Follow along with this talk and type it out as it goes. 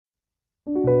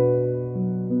World,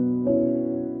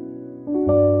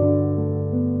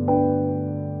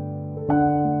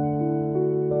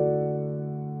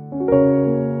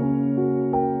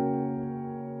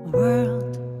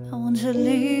 I want to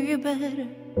leave you better.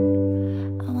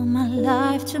 I want my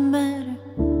life to matter.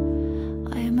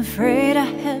 I am afraid I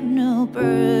have no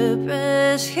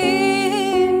purpose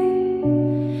here.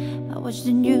 I watch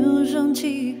the news on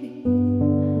TV,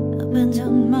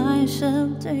 abandon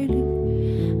myself daily.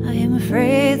 I am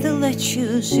afraid to let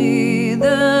you see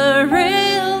the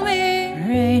real me.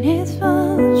 Rain it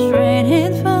falls,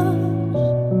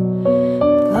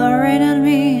 pouring on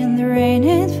me, and the rain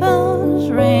it falls,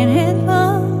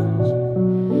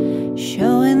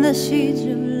 showing the seeds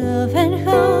of love and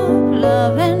hope,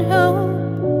 love and hope.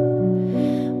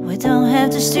 We don't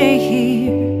have to stay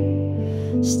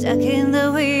here, stuck in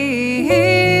the weeds.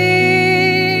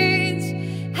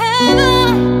 Have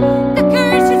I the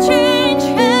courage to change?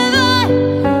 Have I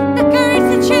the courage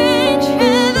to change?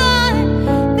 Have I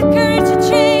the courage to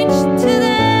change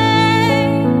today?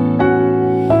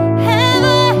 Have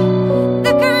I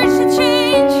the courage to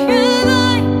change? Have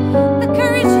I the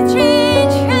courage to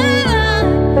change? Have I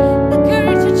the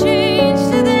courage to change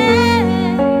today?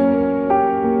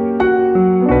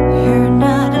 You're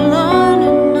not alone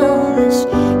in all this.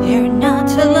 You're not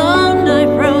alone, I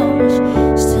promise.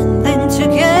 Standing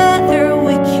together,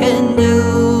 we can do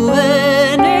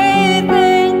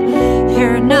anything.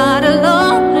 You're not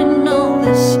alone in all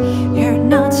this. You're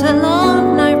not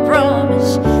alone, I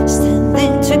promise.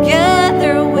 Standing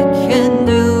together, we can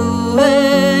do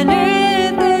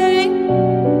anything.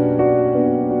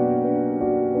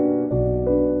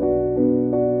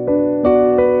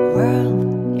 World,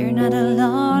 you're not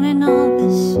alone in all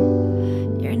this.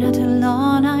 You're not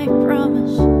alone, I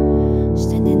promise.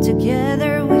 Standing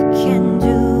together, we can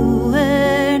do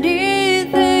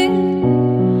anything.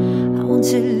 I want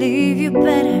to leave you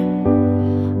better.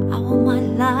 I want my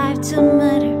life to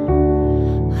matter.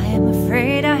 I am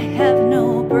afraid I have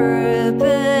no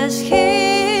purpose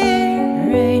here.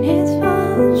 Rain it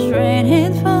falls,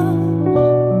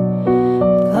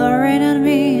 pouring on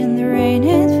me, and the rain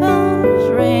it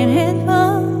falls,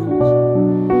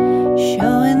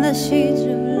 showing the seeds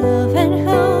of love and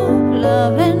hope,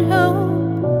 love and hope.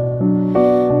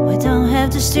 We don't have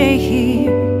to stay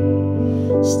here,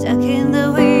 stuck in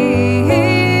the weeds.